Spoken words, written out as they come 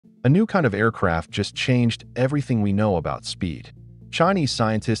A new kind of aircraft just changed everything we know about speed. Chinese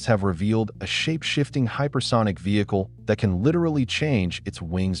scientists have revealed a shape-shifting hypersonic vehicle that can literally change its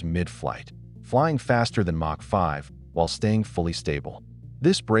wings mid-flight, flying faster than Mach 5 while staying fully stable.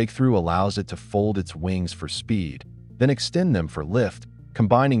 This breakthrough allows it to fold its wings for speed, then extend them for lift,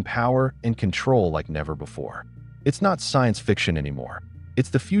 combining power and control like never before. It's not science fiction anymore. It's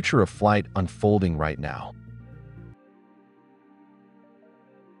the future of flight unfolding right now.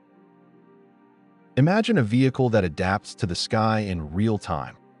 Imagine a vehicle that adapts to the sky in real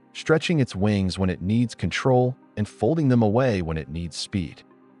time, stretching its wings when it needs control and folding them away when it needs speed.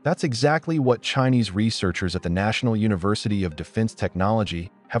 That's exactly what Chinese researchers at the National University of Defense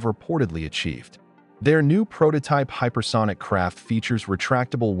Technology have reportedly achieved. Their new prototype hypersonic craft features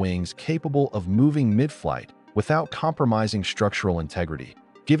retractable wings capable of moving mid-flight without compromising structural integrity,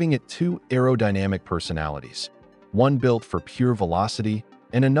 giving it two aerodynamic personalities, one built for pure velocity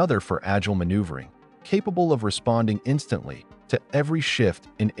and another for agile maneuvering, capable of responding instantly to every shift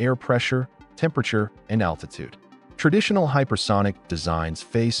in air pressure, temperature, and altitude. Traditional hypersonic designs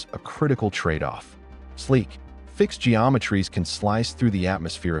face a critical trade-off. Sleek, fixed geometries can slice through the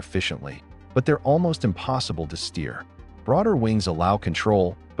atmosphere efficiently, but they're almost impossible to steer. Broader wings allow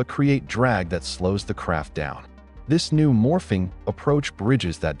control, but create drag that slows the craft down. This new morphing approach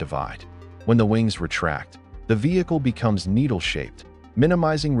bridges that divide. When the wings retract, the vehicle becomes needle-shaped,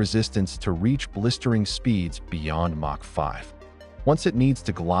 minimizing resistance to reach blistering speeds beyond Mach 5. Once it needs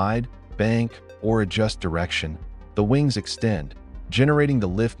to glide, bank, or adjust direction, the wings extend, generating the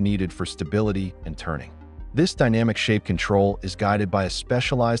lift needed for stability and turning. This dynamic shape control is guided by a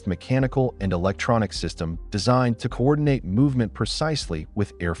specialized mechanical and electronic system designed to coordinate movement precisely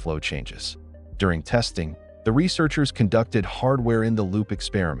with airflow changes. During testing, the researchers conducted hardware-in-the-loop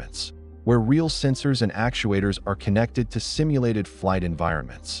experiments, where real sensors and actuators are connected to simulated flight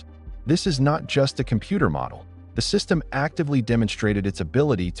environments. This is not just a computer model. The system actively demonstrated its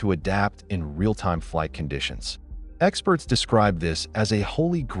ability to adapt in real-time flight conditions. Experts describe this as a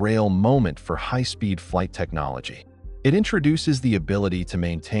holy grail moment for high-speed flight technology. It introduces the ability to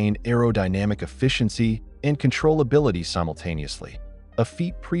maintain aerodynamic efficiency and controllability simultaneously, a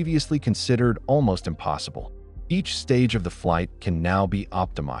feat previously considered almost impossible. Each stage of the flight can now be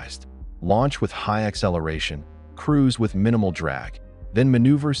optimized. Launch with high acceleration, cruise with minimal drag, then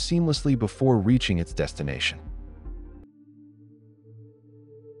maneuver seamlessly before reaching its destination.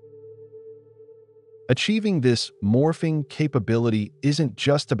 Achieving this morphing capability isn't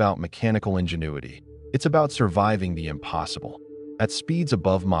just about mechanical ingenuity. It's about surviving the impossible. At speeds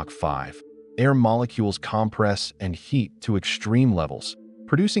above Mach 5, air molecules compress and heat to extreme levels,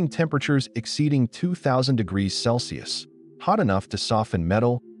 producing temperatures exceeding 2,000 degrees Celsius, hot enough to soften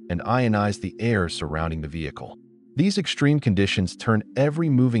metal and ionize the air surrounding the vehicle. These extreme conditions turn every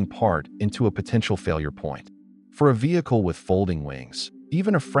moving part into a potential failure point. For a vehicle with folding wings,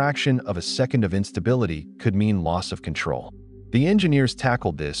 even a fraction of a second of instability could mean loss of control. The engineers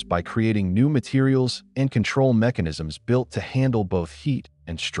tackled this by creating new materials and control mechanisms built to handle both heat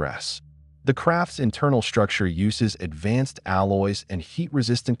and stress. The craft's internal structure uses advanced alloys and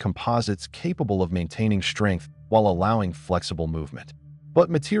heat-resistant composites capable of maintaining strength while allowing flexible movement. But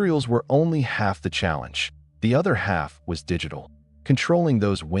materials were only half the challenge. The other half was digital, controlling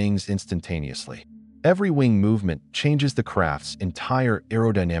those wings instantaneously. Every wing movement changes the craft's entire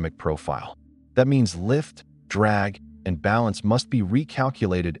aerodynamic profile. That means lift, drag, and balance must be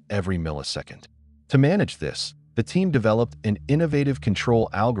recalculated every millisecond. To manage this, the team developed an innovative control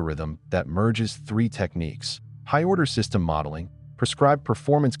algorithm that merges three techniques: high-order system modeling, prescribed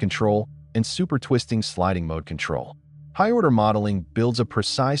performance control, and super twisting sliding mode control. High-order modeling builds a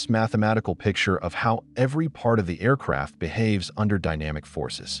precise mathematical picture of how every part of the aircraft behaves under dynamic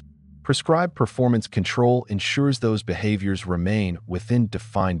forces. Prescribed performance control ensures those behaviors remain within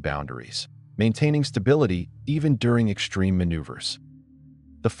defined boundaries, maintaining stability even during extreme maneuvers.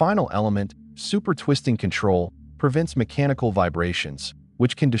 The final element, super twisting control, prevents mechanical vibrations,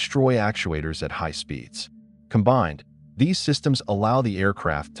 which can destroy actuators at high speeds. Combined, these systems allow the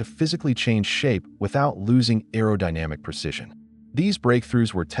aircraft to physically change shape without losing aerodynamic precision. These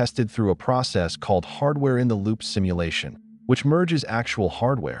breakthroughs were tested through a process called hardware-in-the-loop simulation, which merges actual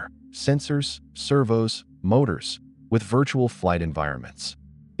hardware, sensors, servos, motors, with virtual flight environments.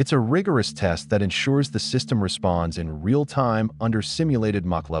 It's a rigorous test that ensures the system responds in real time under simulated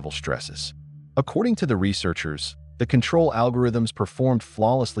Mach-level stresses. According to the researchers, the control algorithms performed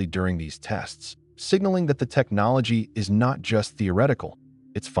flawlessly during these tests, signaling that the technology is not just theoretical,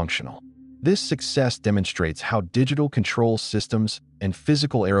 it's functional. This success demonstrates how digital control systems and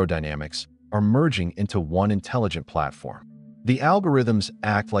physical aerodynamics are merging into one intelligent platform. The algorithms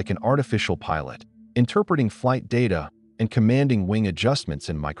act like an artificial pilot, interpreting flight data and commanding wing adjustments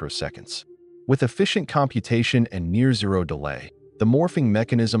in microseconds. With efficient computation and near-zero delay, the morphing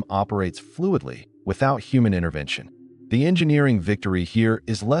mechanism operates fluidly without human intervention. The engineering victory here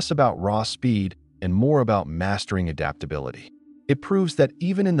is less about raw speed and more about mastering adaptability. It proves that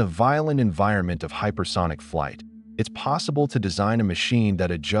even in the violent environment of hypersonic flight, it's possible to design a machine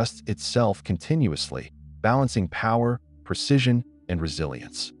that adjusts itself continuously, balancing power, precision, and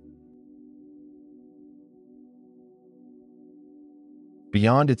resilience.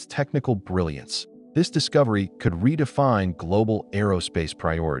 Beyond its technical brilliance, this discovery could redefine global aerospace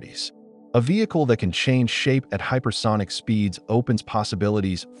priorities. A vehicle that can change shape at hypersonic speeds opens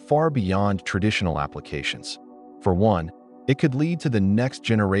possibilities far beyond traditional applications. For one, it could lead to the next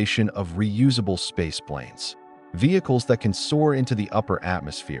generation of reusable spaceplanes. Vehicles that can soar into the upper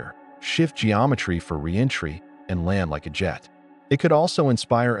atmosphere, shift geometry for re-entry, and land like a jet. It could also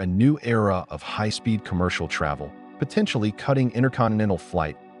inspire a new era of high-speed commercial travel, potentially cutting intercontinental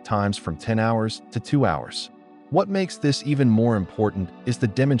flight times from 10 hours to 2 hours. What makes this even more important is the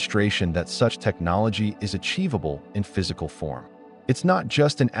demonstration that such technology is achievable in physical form. It's not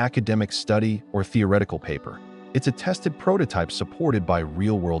just an academic study or theoretical paper. It's a tested prototype supported by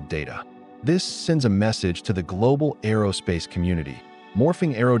real-world data. This sends a message to the global aerospace community.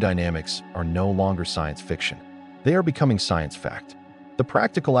 Morphing aerodynamics are no longer science fiction. They are becoming science fact. The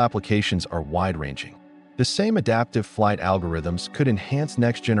practical applications are wide-ranging. The same adaptive flight algorithms could enhance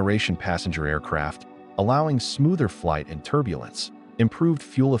next-generation passenger aircraft, allowing smoother flight in turbulence, improved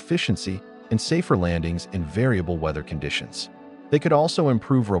fuel efficiency, and safer landings in variable weather conditions. They could also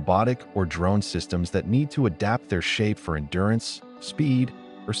improve robotic or drone systems that need to adapt their shape for endurance, speed,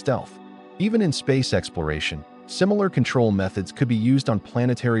 or stealth. Even in space exploration, similar control methods could be used on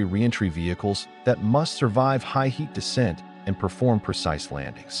planetary re-entry vehicles that must survive high-heat descent and perform precise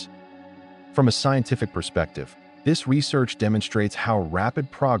landings. From a scientific perspective, this research demonstrates how rapid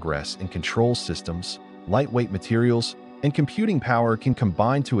progress in control systems, lightweight materials, and computing power can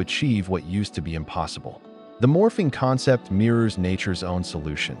combine to achieve what used to be impossible. The morphing concept mirrors nature's own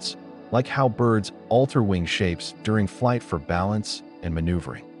solutions, like how birds alter wing shapes during flight for balance and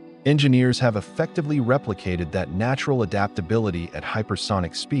maneuvering. Engineers have effectively replicated that natural adaptability at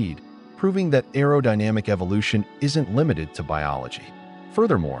hypersonic speed, proving that aerodynamic evolution isn't limited to biology.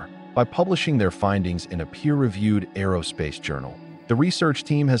 Furthermore, by publishing their findings in a peer-reviewed aerospace journal, the research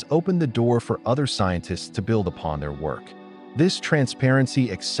team has opened the door for other scientists to build upon their work. This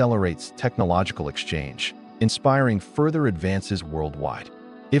transparency accelerates technological exchange, inspiring further advances worldwide.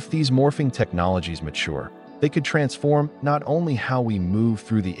 If these morphing technologies mature, they could transform not only how we move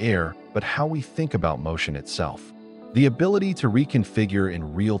through the air, but how we think about motion itself. The ability to reconfigure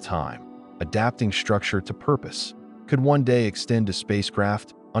in real time, adapting structure to purpose, could one day extend to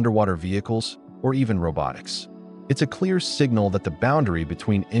spacecraft, underwater vehicles, or even robotics. It's a clear signal that the boundary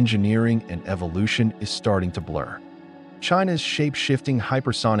between engineering and evolution is starting to blur. China's shape-shifting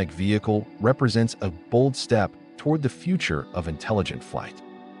hypersonic vehicle represents a bold step toward the future of intelligent flight.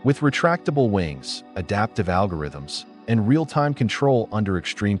 With retractable wings, adaptive algorithms, and real-time control under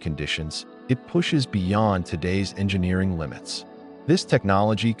extreme conditions, it pushes beyond today's engineering limits. This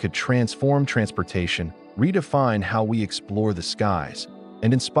technology could transform transportation, redefine how we explore the skies,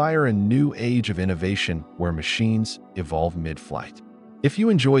 and inspire a new age of innovation where machines evolve mid-flight. If you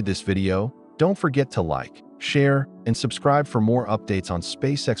enjoyed this video, don't forget to like, share, and subscribe for more updates on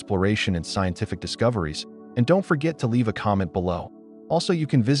space exploration and scientific discoveries, and don't forget to leave a comment below. Also, you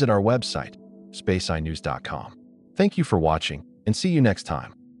can visit our website, spaceinews.com. Thank you for watching, and see you next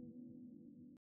time.